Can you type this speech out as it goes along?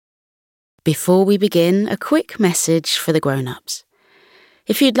Before we begin, a quick message for the grown-ups.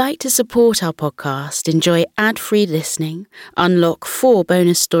 If you'd like to support our podcast, enjoy ad-free listening, unlock 4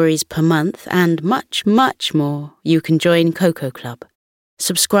 bonus stories per month, and much, much more, you can join Coco Club.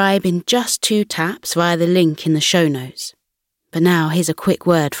 Subscribe in just 2 taps via the link in the show notes. But now, here's a quick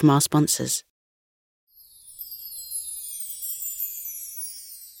word from our sponsors.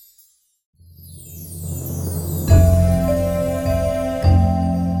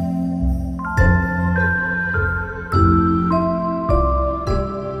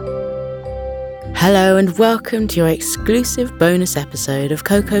 Hello and welcome to your exclusive bonus episode of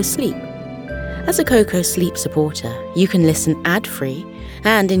Coco Sleep. As a Coco Sleep supporter, you can listen ad-free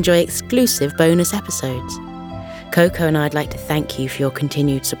and enjoy exclusive bonus episodes. Coco and I'd like to thank you for your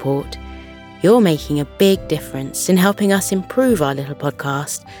continued support. You're making a big difference in helping us improve our little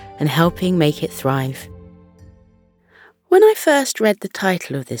podcast and helping make it thrive. When I first read the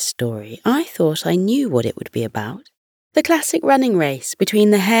title of this story, I thought I knew what it would be about. The classic running race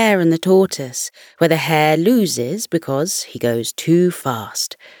between the hare and the tortoise, where the hare loses because he goes too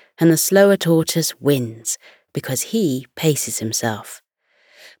fast, and the slower tortoise wins because he paces himself.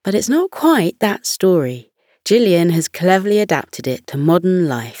 But it's not quite that story. Gillian has cleverly adapted it to modern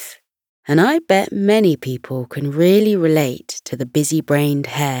life, and I bet many people can really relate to the busy-brained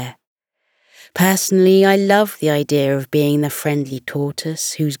hare. Personally, I love the idea of being the friendly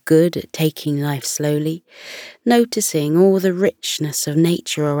tortoise who's good at taking life slowly, noticing all the richness of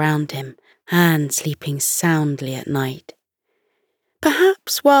nature around him, and sleeping soundly at night.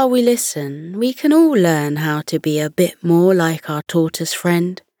 Perhaps while we listen, we can all learn how to be a bit more like our tortoise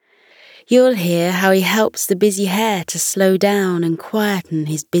friend. You'll hear how he helps the busy hare to slow down and quieten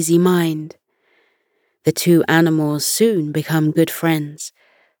his busy mind. The 2 animals soon become good friends,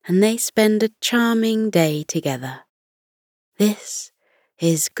 and they spend a charming day together. This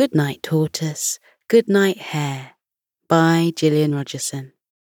is Goodnight, Tortoise, Goodnight, Hare by Gillian Rogerson.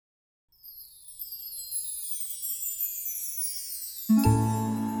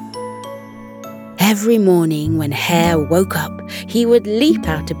 Every morning when Hare woke up, he would leap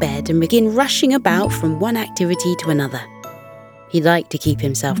out of bed and begin rushing about from one activity to another. He liked to keep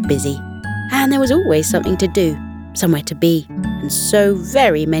himself busy, and there was always something to do, somewhere to be, and so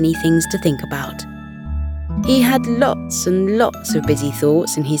very many things to think about. He had lots and lots of busy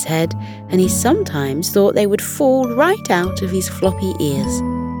thoughts in his head, and he sometimes thought they would fall right out of his floppy ears.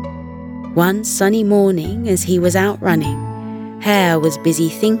 One sunny morning, as he was out running, Hare was busy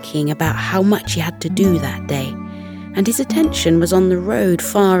thinking about how much he had to do that day, and his attention was on the road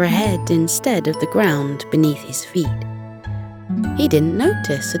far ahead instead of the ground beneath his feet. He didn't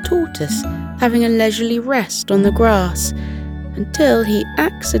notice a tortoise having a leisurely rest on the grass until he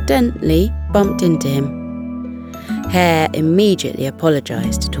accidentally bumped into him. Hare immediately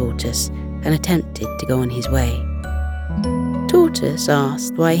apologised to Tortoise and attempted to go on his way. Tortoise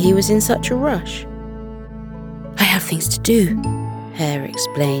asked why he was in such a rush. "I have things to do," Hare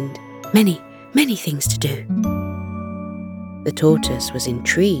explained. Many, many things to do." The tortoise was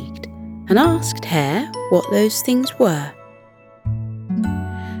intrigued and asked Hare what those things were.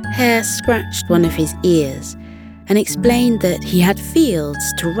 Hare scratched one of his ears and explained that he had fields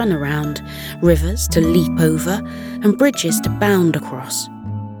to run around, rivers to leap over, and bridges to bound across.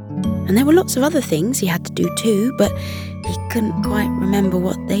 And there were lots of other things he had to do too, but he couldn't quite remember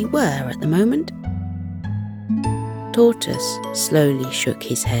what they were at the moment. Tortoise slowly shook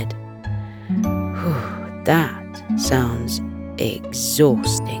his head. "That sounds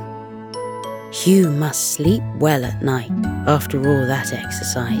exhausting. You must sleep well at night after all that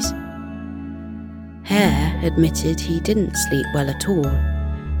exercise." Hare admitted he didn't sleep well at all,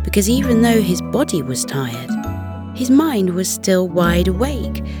 because even though his body was tired, his mind was still wide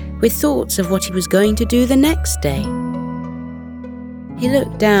awake, with thoughts of what he was going to do the next day. He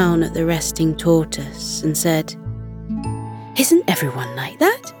looked down at the resting tortoise and said, "Isn't everyone like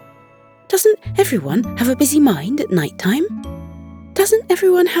that? Doesn't everyone have a busy mind at night time? Doesn't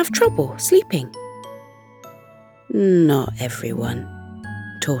everyone have trouble sleeping?" "Not everyone,"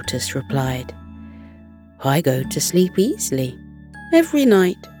 Tortoise replied. "I go to sleep easily, every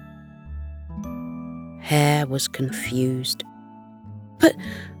night." Hare was confused. "But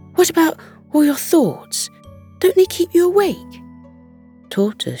what about all your thoughts? Don't they keep you awake?"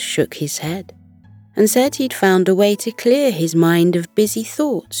 Tortoise shook his head and said he'd found a way to clear his mind of busy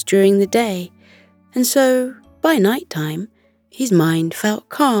thoughts during the day, and so, by night time, his mind felt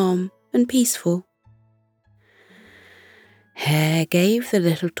calm and peaceful. Hare gave the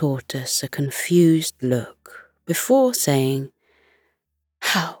little tortoise a confused look before saying,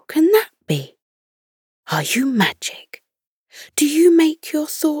 "How can that be? Are you magic? Do you make your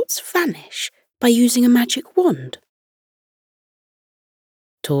thoughts vanish by using a magic wand?"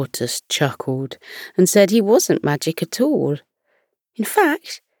 Tortoise chuckled and said he wasn't magic at all. In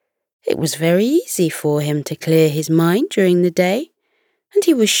fact, it was very easy for him to clear his mind during the day, and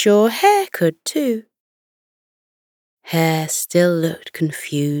he was sure Hare could too. Hare still looked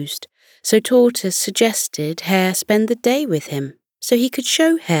confused, so Tortoise suggested Hare spend the day with him so he could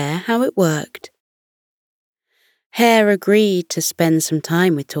show Hare how it worked. Hare agreed to spend some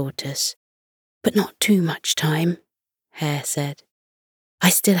time with Tortoise, but not too much time, Hare said. "I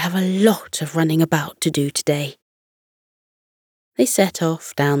still have a lot of running about to do today." They set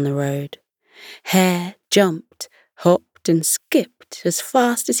off down the road. Hare jumped, hopped and skipped as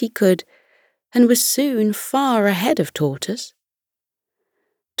fast as he could, and was soon far ahead of Tortoise.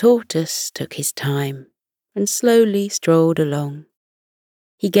 Tortoise took his time and slowly strolled along.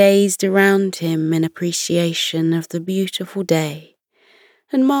 He gazed around him in appreciation of the beautiful day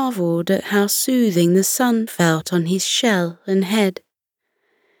and marvelled at how soothing the sun felt on his shell and head.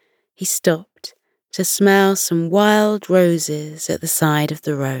 He stopped to smell some wild roses at the side of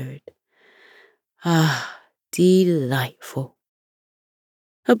the road. Ah, delightful.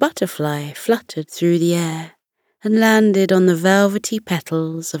 A butterfly fluttered through the air and landed on the velvety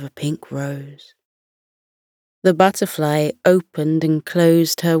petals of a pink rose. The butterfly opened and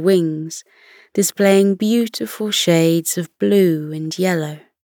closed her wings, displaying beautiful shades of blue and yellow.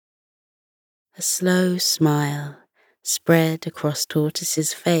 A slow smile spread across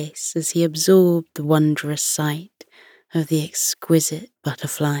Tortoise's face as he absorbed the wondrous sight of the exquisite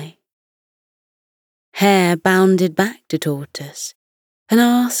butterfly. Hare bounded back to Tortoise and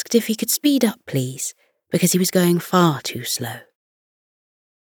asked if he could speed up, please, because he was going far too slow.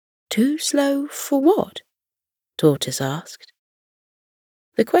 "Too slow for what?" Tortoise asked.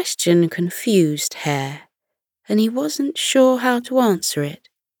 The question confused Hare, and he wasn't sure how to answer it.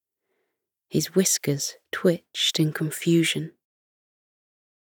 His whiskers twitched in confusion.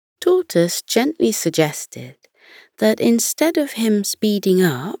 Tortoise gently suggested that instead of him speeding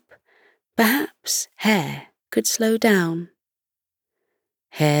up, perhaps Hare could slow down.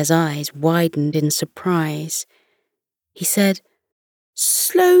 Hare's eyes widened in surprise. He said,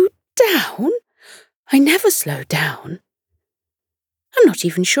 "Slow down? I never slow down. I'm not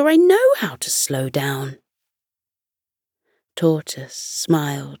even sure I know how to slow down." Tortoise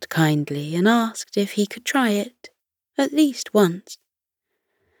smiled kindly and asked if he could try it, at least once.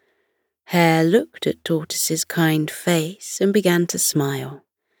 Hare looked at Tortoise's kind face and began to smile.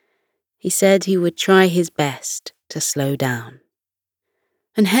 He said he would try his best to slow down.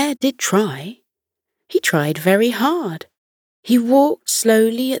 And Hare did try. He tried very hard. He walked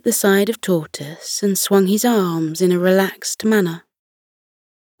slowly at the side of Tortoise and swung his arms in a relaxed manner.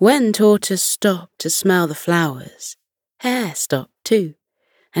 When Tortoise stopped to smell the flowers, Hare stopped too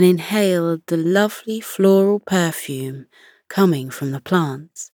and inhaled the lovely floral perfume coming from the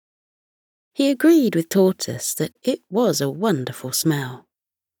plants. He agreed with Tortoise that it was a wonderful smell.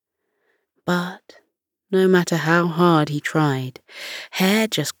 But no matter how hard he tried, Hare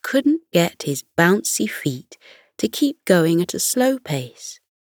just couldn't get his bouncy feet to keep going at a slow pace.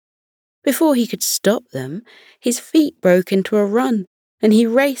 Before he could stop them, his feet broke into a run, and he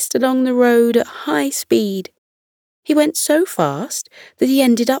raced along the road at high speed. He went so fast that he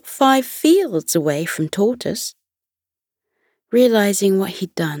ended up 5 fields away from Tortoise. Realizing what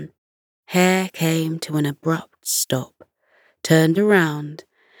he'd done, Hare came to an abrupt stop, turned around,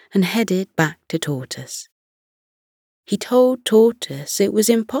 and headed back to Tortoise. He told Tortoise it was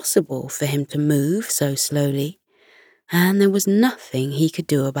impossible for him to move so slowly, and there was nothing he could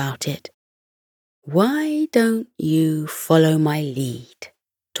do about it. "Why don't you follow my lead?"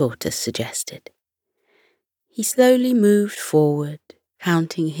 Tortoise suggested. He slowly moved forward,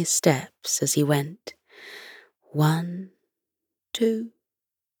 counting his steps as he went. 1, 2,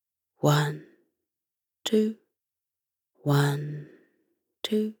 1, 2, 1,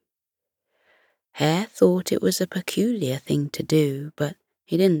 2. Hare thought it was a peculiar thing to do, but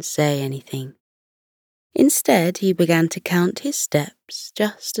he didn't say anything. Instead, he began to count his steps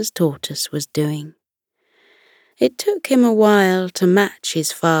just as Tortoise was doing. It took him a while to match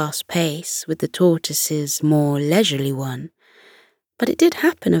his fast pace with the Tortoise's more leisurely one, but it did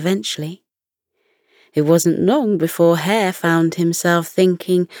happen eventually. It wasn't long before Hare found himself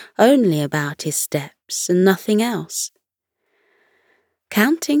thinking only about his steps and nothing else.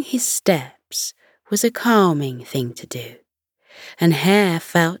 Counting his steps was a calming thing to do, and Hare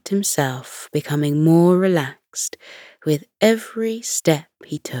felt himself becoming more relaxed with every step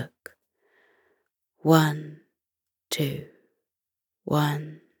he took. 1, 2,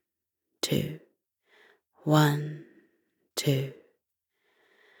 1, 2, 1, too.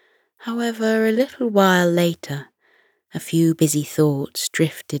 However, a little while later, a few busy thoughts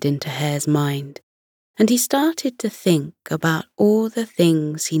drifted into Hare's mind, and he started to think about all the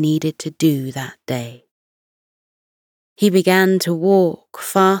things he needed to do that day. He began to walk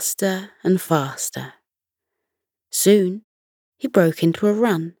faster and faster. Soon, he broke into a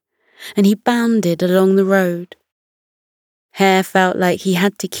run, and he bounded along the road. Hare felt like he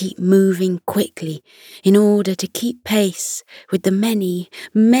had to keep moving quickly in order to keep pace with the many,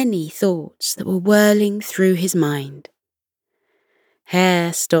 many thoughts that were whirling through his mind.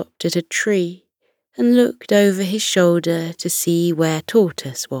 Hare stopped at a tree and looked over his shoulder to see where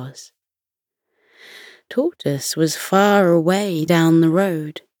Tortoise was. Tortoise was far away down the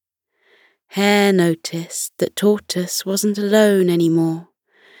road. Hare noticed that Tortoise wasn't alone anymore.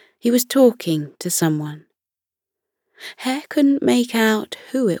 He was talking to someone. Hare couldn't make out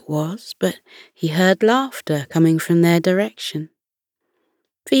who it was, but he heard laughter coming from their direction.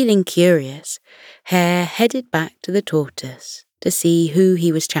 Feeling curious, Hare headed back to the tortoise to see who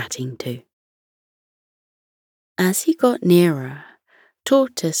he was chatting to. As he got nearer,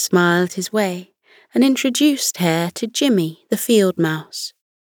 Tortoise smiled his way and introduced Hare to Jimmy, the field mouse.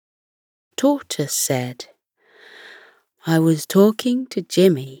 Tortoise said, "I was talking to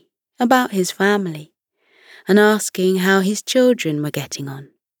Jimmy about his family and asking how his children were getting on.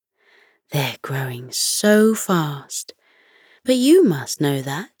 They're growing so fast, but you must know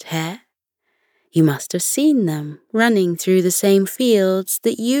that, Hare. You must have seen them running through the same fields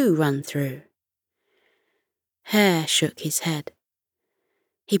that you run through." Hare shook his head.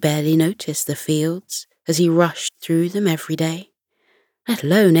 He barely noticed the fields as he rushed through them every day, let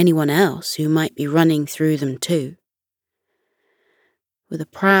alone anyone else who might be running through them too. With a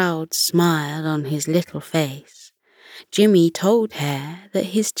proud smile on his little face, Jimmy told Hare that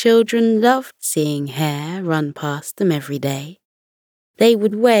his children loved seeing Hare run past them every day. They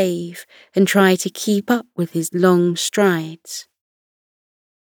would wave and try to keep up with his long strides.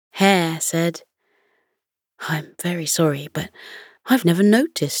 Hare said, "I'm very sorry, but I've never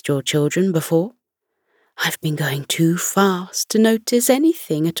noticed your children before. I've been going too fast to notice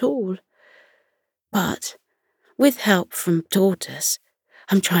anything at all. But with help from Tortoise,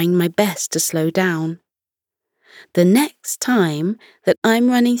 I'm trying my best to slow down. The next time that I'm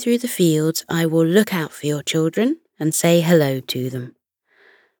running through the fields, I will look out for your children and say hello to them.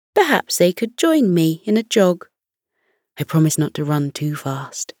 Perhaps they could join me in a jog. I promise not to run too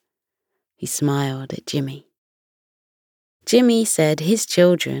fast." He smiled at Jimmy. Jimmy said his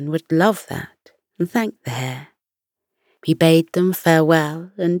children would love that and thanked the hare. He bade them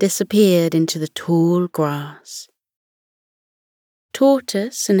farewell and disappeared into the tall grass.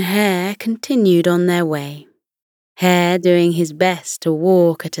 Tortoise and Hare continued on their way, Hare doing his best to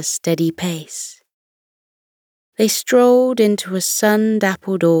walk at a steady pace. They strolled into a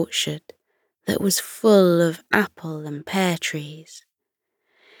sun-dappled orchard that was full of apple and pear trees.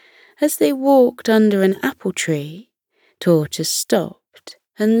 As they walked under an apple tree, Tortoise stopped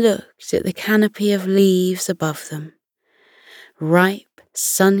and looked at the canopy of leaves above them. Ripe,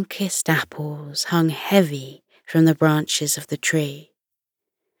 sun-kissed apples hung heavy from the branches of the tree.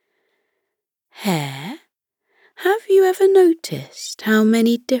 "Hare, have you ever noticed how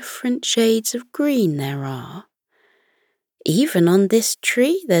many different shades of green there are? Even on this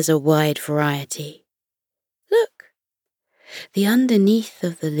tree there's a wide variety. Look, the underneath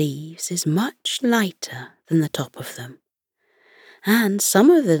of the leaves is much lighter than the top of them, and some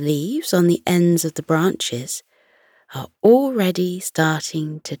of the leaves on the ends of the branches are already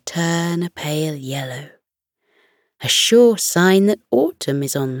starting to turn a pale yellow, a sure sign that autumn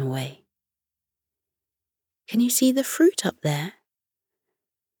is on the way. Can you see the fruit up there?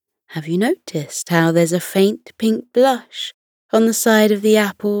 Have you noticed how there's a faint pink blush on the side of the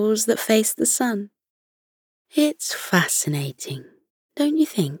apples that face the sun? It's fascinating, don't you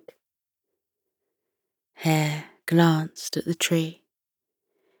think?" Hare glanced at the tree.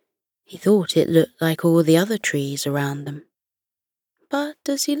 He thought it looked like all the other trees around them. But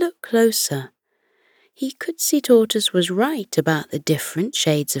as he looked closer, he could see Tortoise was right about the different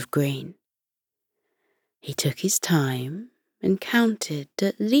shades of green. He took his time and counted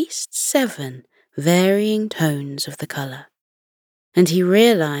at least 7 varying tones of the colour, and he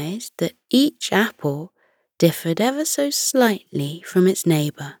realised that each apple differed ever so slightly from its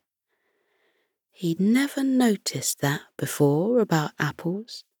neighbour. He'd never noticed that before about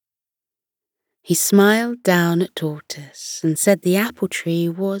apples. He smiled down at Tortoise and said the apple tree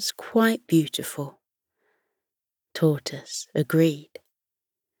was quite beautiful. Tortoise agreed.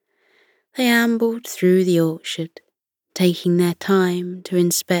 They ambled through the orchard, taking their time to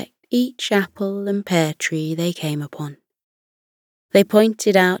inspect each apple and pear tree they came upon. They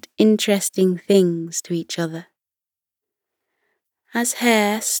pointed out interesting things to each other. As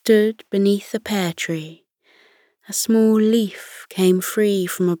Hare stood beneath the pear tree, a small leaf came free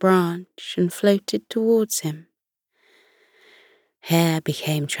from a branch and floated towards him. Hare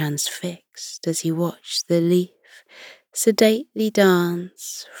became transfixed as he watched the leaf sedately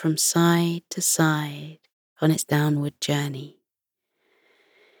dance from side to side on its downward journey.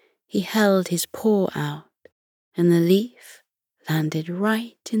 He held his paw out, and the leaf landed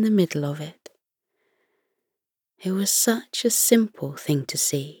right in the middle of it. It was such a simple thing to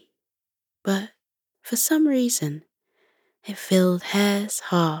see, but for some reason it filled Hare's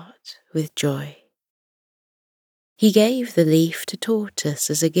heart with joy. He gave the leaf to Tortoise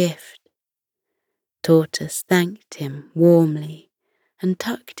as a gift. Tortoise thanked him warmly and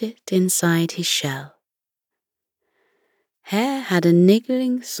tucked it inside his shell. Hare had a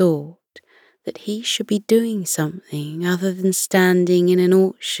niggling thought that he should be doing something other than standing in an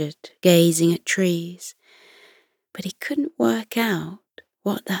orchard gazing at trees, but he couldn't work out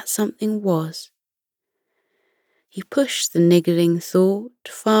what that something was. He pushed the niggling thought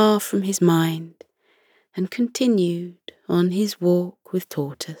far from his mind and continued on his walk with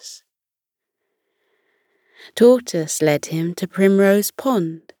Tortoise. Tortoise led him to Primrose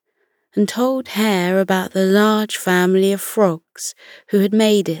Pond and told Hare about the large family of frogs who had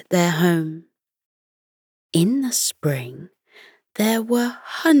made it their home. In the spring, there were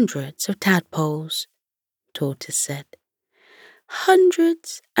hundreds of tadpoles, Tortoise said.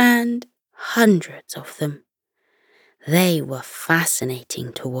 Hundreds and hundreds of them. They were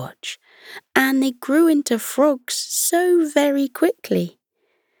fascinating to watch, and they grew into frogs so very quickly.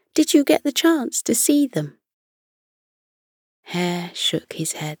 Did you get the chance to see them? Hare shook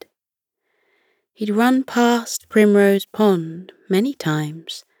his head. He'd run past Primrose Pond many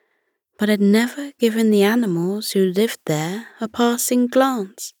times, but had never given the animals who lived there a passing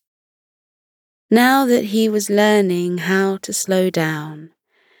glance. Now that he was learning how to slow down,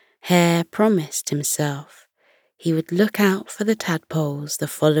 Hare promised himself he would look out for the tadpoles the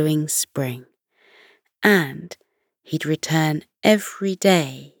following spring, and he'd return every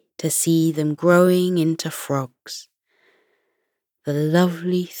day to see them growing into frogs. The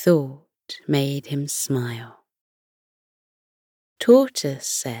lovely thought made him smile. Tortoise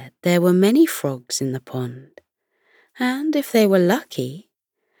said there were many frogs in the pond, and if they were lucky,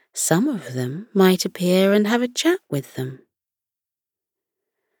 some of them might appear and have a chat with them.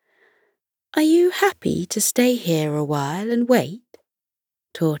 "Are you happy to stay here a while and wait?"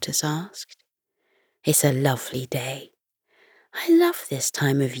 Tortoise asked. "It's a lovely day. I love this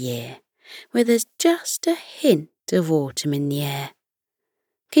time of year, where there's just a hint of autumn in the air.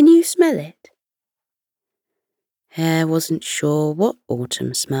 Can you smell it?" Hare wasn't sure what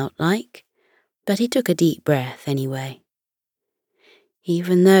autumn smelt like, but he took a deep breath anyway.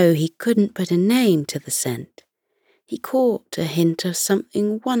 Even though he couldn't put a name to the scent, he caught a hint of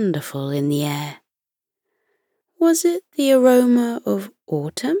something wonderful in the air. Was it the aroma of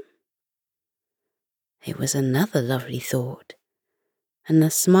autumn? It was another lovely thought, and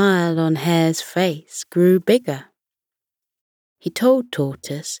the smile on Hare's face grew bigger. He told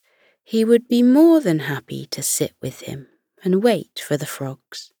Tortoise he would be more than happy to sit with him and wait for the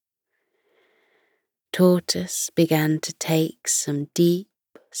frogs. Tortoise began to take some deep,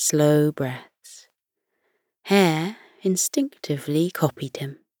 slow breaths. Hare instinctively copied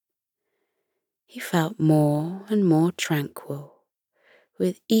him. He felt more and more tranquil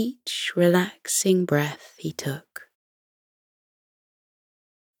with each relaxing breath he took.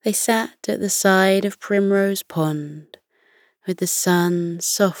 They sat at the side of Primrose Pond, with the sun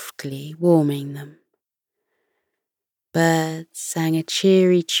softly warming them. Birds sang a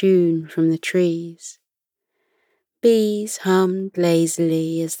cheery tune from the trees. Bees hummed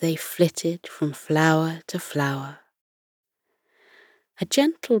lazily as they flitted from flower to flower. A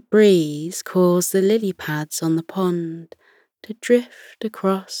gentle breeze caused the lily pads on the pond to drift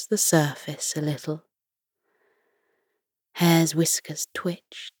across the surface a little. Hare's whiskers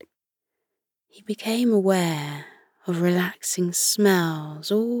twitched. He became aware of relaxing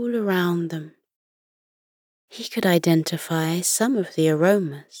smells all around them. He could identify some of the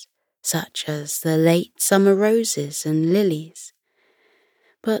aromas, such as the late summer roses and lilies,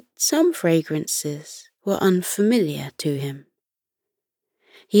 but some fragrances were unfamiliar to him.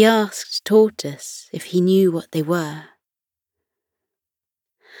 He asked Tortoise if he knew what they were.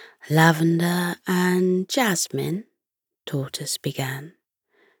 "Lavender and jasmine," Tortoise began,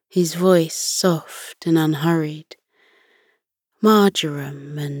 his voice soft and unhurried.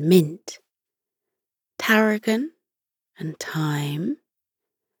 "Marjoram and mint, tarragon and thyme,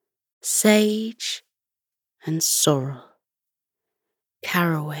 sage and sorrel."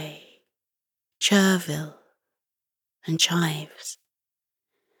 caraway, chervil, and chives.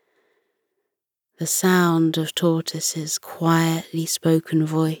 The sound of Tortoise's quietly spoken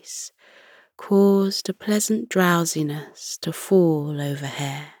voice caused a pleasant drowsiness to fall over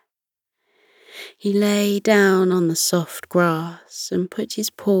Hare. He lay down on the soft grass and put his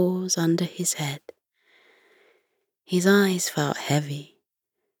paws under his head. His eyes felt heavy,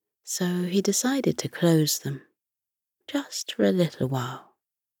 so he decided to close them, just for a little while.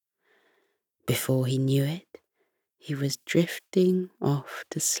 Before he knew it, he was drifting off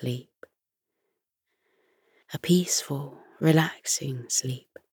to sleep. A peaceful, relaxing sleep.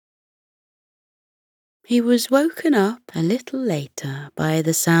 He was woken up a little later by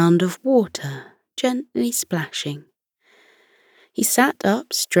the sound of water gently splashing. He sat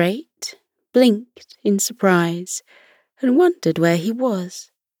up straight, blinked in surprise, and wondered where he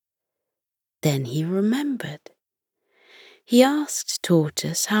was. Then he remembered. He asked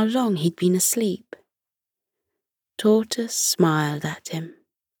Tortoise how long he'd been asleep. Tortoise smiled at him.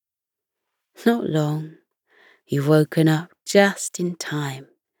 Not long. You've woken up just in time.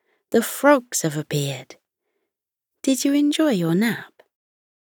 The frogs have appeared. Did you enjoy your nap?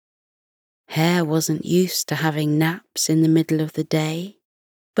 Hare wasn't used to having naps in the middle of the day,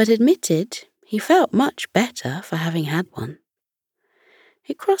 but admitted he felt much better for having had one.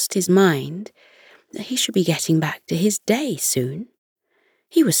 It crossed his mind that he should be getting back to his day soon.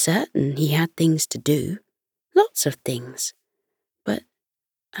 He was certain he had things to do, lots of things, but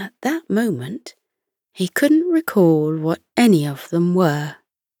at that moment he couldn't recall what any of them were.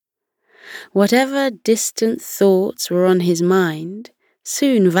 Whatever distant thoughts were on his mind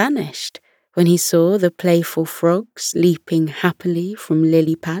soon vanished when he saw the playful frogs leaping happily from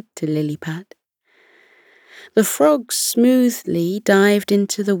lily pad to lily pad. The frogs smoothly dived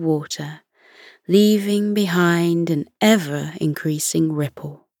into the water, leaving behind an ever-increasing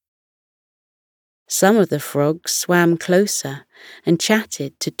ripple. Some of the frogs swam closer and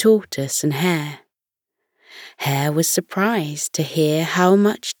chatted to Tortoise and Hare. Hare was surprised to hear how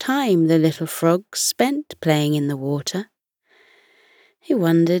much time the little frogs spent playing in the water. He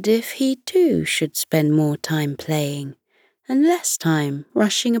wondered if he too should spend more time playing and less time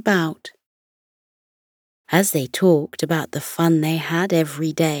rushing about. As they talked about the fun they had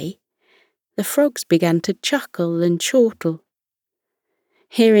every day, the frogs began to chuckle and chortle.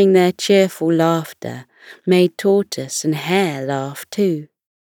 Hearing their cheerful laughter made Tortoise and Hare laugh too.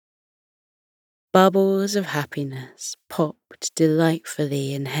 Bubbles of happiness popped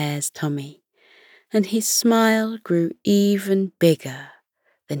delightfully in Hare's tummy, and his smile grew even bigger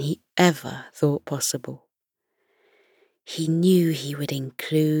than he ever thought possible. He knew he would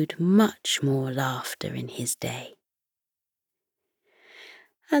include much more laughter in his day.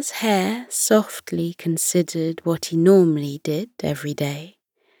 As Hare softly considered what he normally did every day,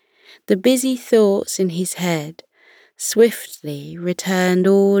 the busy thoughts in his head swiftly returned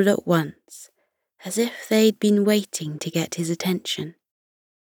all at once, as if they'd been waiting to get his attention.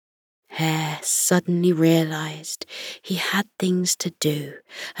 Hare suddenly realized he had things to do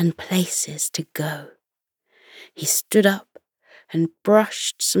and places to go. He stood up and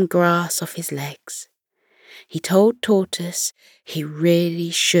brushed some grass off his legs. He told Tortoise he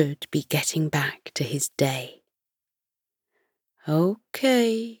really should be getting back to his day.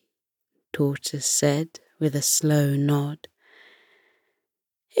 "Okay," Tortoise said with a slow nod.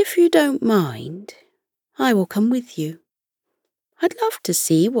 "If you don't mind, I will come with you. I'd love to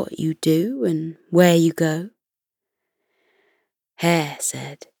see what you do and where you go." Hare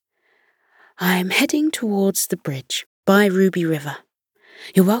said, "I'm heading towards the bridge by Ruby River.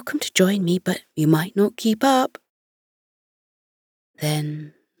 You're welcome to join me, but you might not keep up."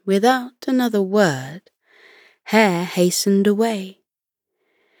 Then, without another word, Hare hastened away.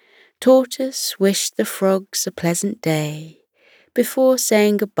 Tortoise wished the frogs a pleasant day before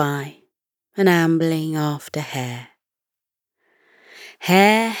saying goodbye and ambling after Hare.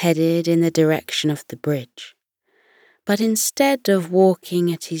 Hare headed in the direction of the bridge, but instead of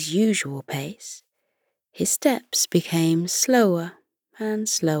walking at his usual pace, his steps became slower and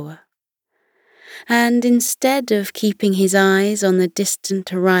slower. And instead of keeping his eyes on the distant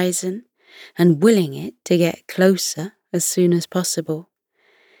horizon and willing it to get closer as soon as possible,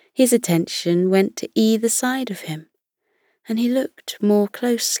 his attention went to either side of him, and he looked more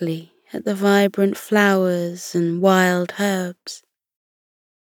closely at the vibrant flowers and wild herbs.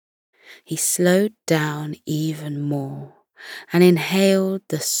 He slowed down even more and inhaled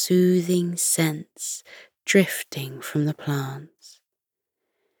the soothing scents drifting from the plants.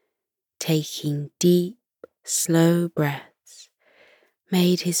 Taking deep, slow breaths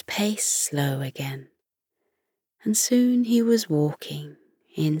made his pace slow again, and soon he was walking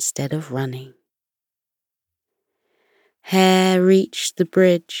instead of running. Hare reached the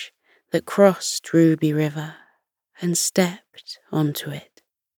bridge that crossed Ruby River and stepped onto it.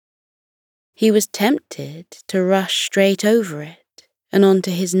 He was tempted to rush straight over it and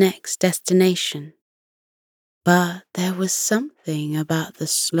onto his next destination, but there was something about the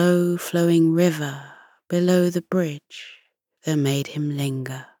slow-flowing river below the bridge that made him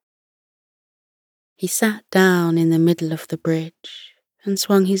linger. He sat down in the middle of the bridge and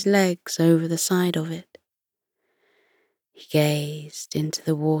swung his legs over the side of it. He gazed into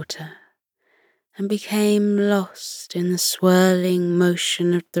the water and became lost in the swirling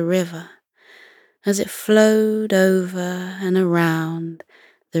motion of the river as it flowed over and around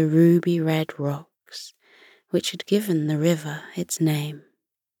the ruby-red rocks which had given the river its name.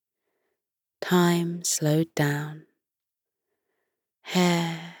 Time slowed down.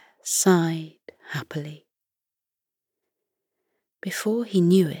 Hare sighed happily. Before he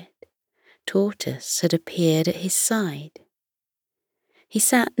knew it, Tortoise had appeared at his side. He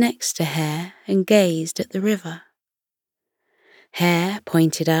sat next to Hare and gazed at the river. Hare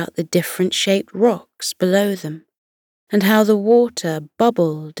pointed out the different-shaped rocks below them, and how the water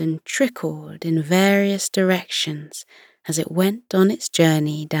bubbled and trickled in various directions as it went on its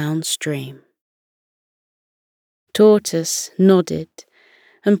journey downstream. Tortoise nodded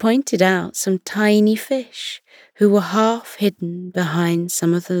and pointed out some tiny fish who were half hidden behind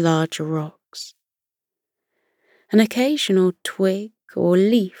some of the larger rocks. An occasional twig or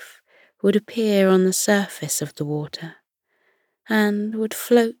leaf would appear on the surface of the water and would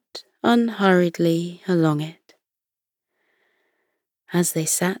float unhurriedly along it. As they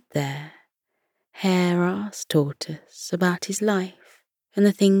sat there, Hare asked Tortoise about his life and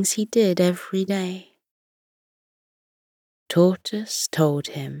the things he did every day. Tortoise told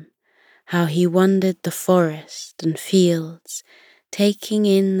him how he wandered the forest and fields, taking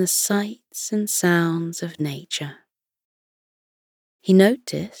in the sights and sounds of nature. He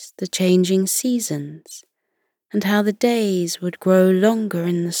noticed the changing seasons and how the days would grow longer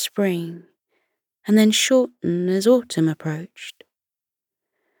in the spring and then shorten as autumn approached.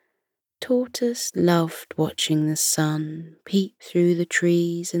 Tortoise loved watching the sun peep through the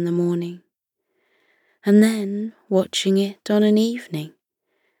trees in the morning, and then watching it on an evening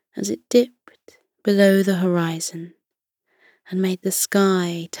as it dipped below the horizon and made the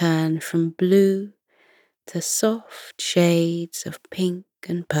sky turn from blue to soft shades of pink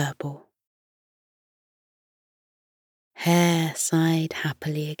and purple. Hare sighed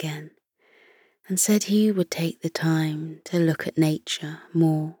happily again and said he would take the time to look at nature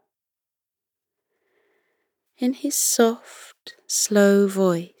more. In his soft, slow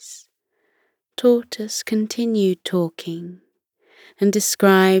voice, Tortoise continued talking and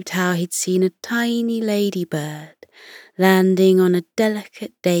described how he'd seen a tiny ladybird landing on a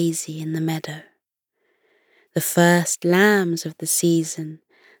delicate daisy in the meadow, the first lambs of the season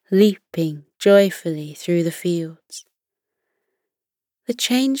leaping joyfully through the fields, the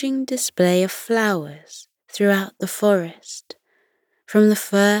changing display of flowers throughout the forest, from the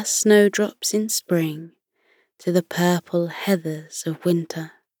first snowdrops in spring to the purple heathers of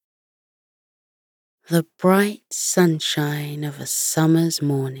winter, the bright sunshine of a summer's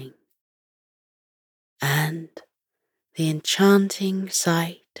morning, and the enchanting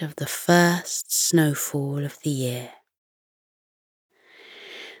sight of the first snowfall of the year.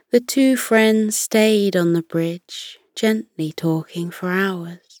 The two friends stayed on the bridge, gently talking for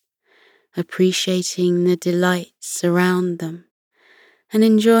hours, appreciating the delights around them and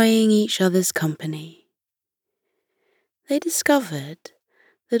enjoying each other's company. They discovered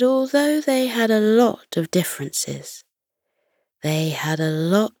that although they had a lot of differences, they had a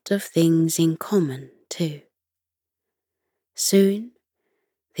lot of things in common too. Soon,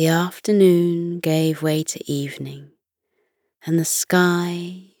 the afternoon gave way to evening, and the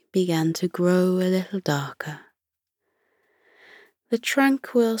sky began to grow a little darker. The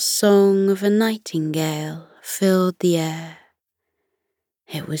tranquil song of a nightingale filled the air.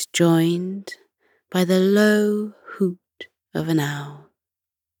 It was joined by the low hoot of an owl.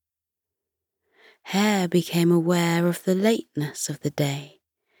 Hare became aware of the lateness of the day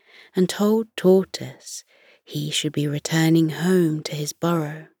and told Tortoise he should be returning home to his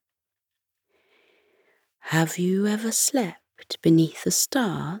burrow. "Have you ever slept beneath the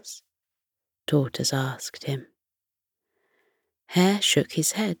stars?" Tortoise asked him. Hare shook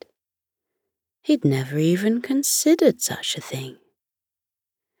his head. He'd never even considered such a thing.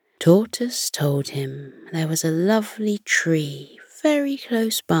 Tortoise told him there was a lovely tree very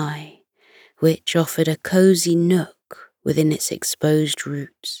close by, which offered a cosy nook within its exposed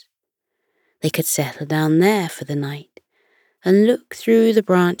roots. They could settle down there for the night and look through the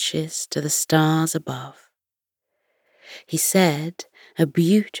branches to the stars above. He said a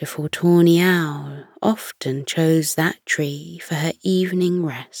beautiful tawny owl often chose that tree for her evening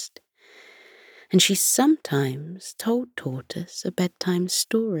rest, and she sometimes told Tortoise a bedtime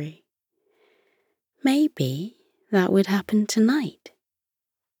story. Maybe that would happen tonight.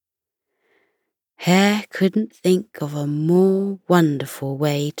 Hare couldn't think of a more wonderful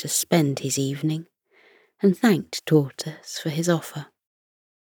way to spend his evening, and thanked Tortoise for his offer.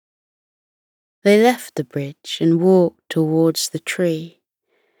 They left the bridge and walked towards the tree.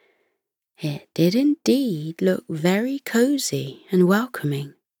 It did indeed look very cosy and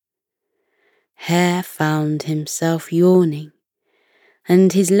welcoming. Hare found himself yawning,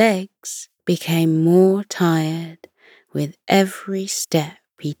 and his legs became more tired with every step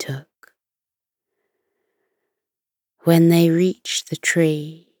he took. When they reached the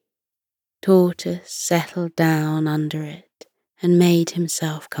tree, Tortoise settled down under it and made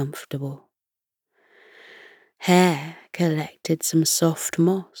himself comfortable. Hare collected some soft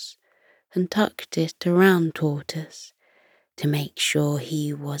moss and tucked it around Tortoise to make sure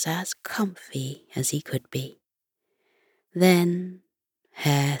he was as comfy as he could be. Then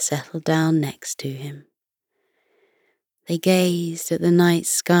Hare settled down next to him. They gazed at the night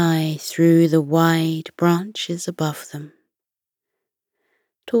sky through the wide branches above them.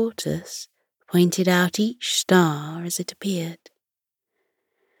 Tortoise pointed out each star as it appeared.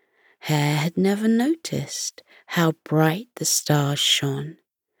 Hare had never noticed how bright the stars shone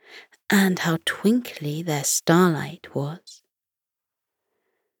and how twinkly their starlight was.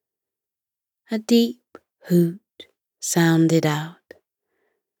 A deep hoot sounded out,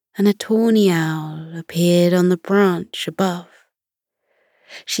 and a tawny owl appeared on the branch above.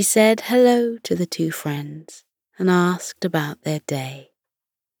 She said hello to the two friends and asked about their day.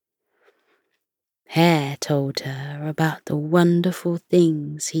 Hare told her about the wonderful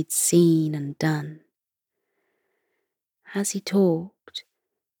things he'd seen and done. As he talked,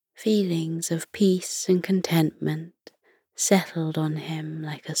 feelings of peace and contentment settled on him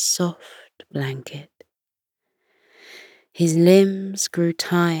like a soft blanket. His limbs grew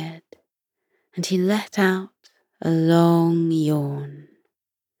tired, and he let out a long yawn.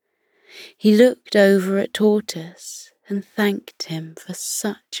 He looked over at Tortoise and thanked him for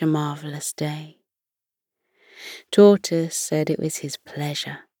such a marvellous day. Tortoise said it was his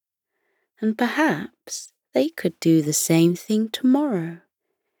pleasure, and perhaps they could do the same thing tomorrow,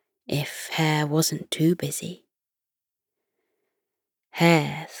 if Hare wasn't too busy.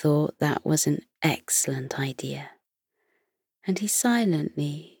 Hare thought that was an excellent idea, and he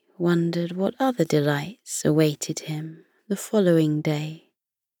silently wondered what other delights awaited him the following day.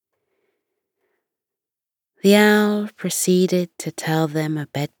 The owl proceeded to tell them a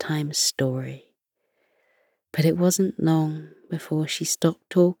bedtime story, but it wasn't long before she stopped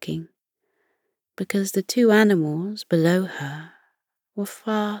talking, because the two animals below her were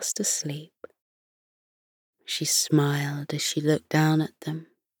fast asleep. She smiled as she looked down at them.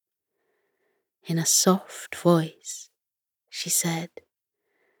 In a soft voice, she said,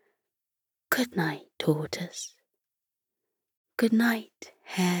 "Good night, Tortoise. Good night,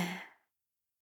 Hare."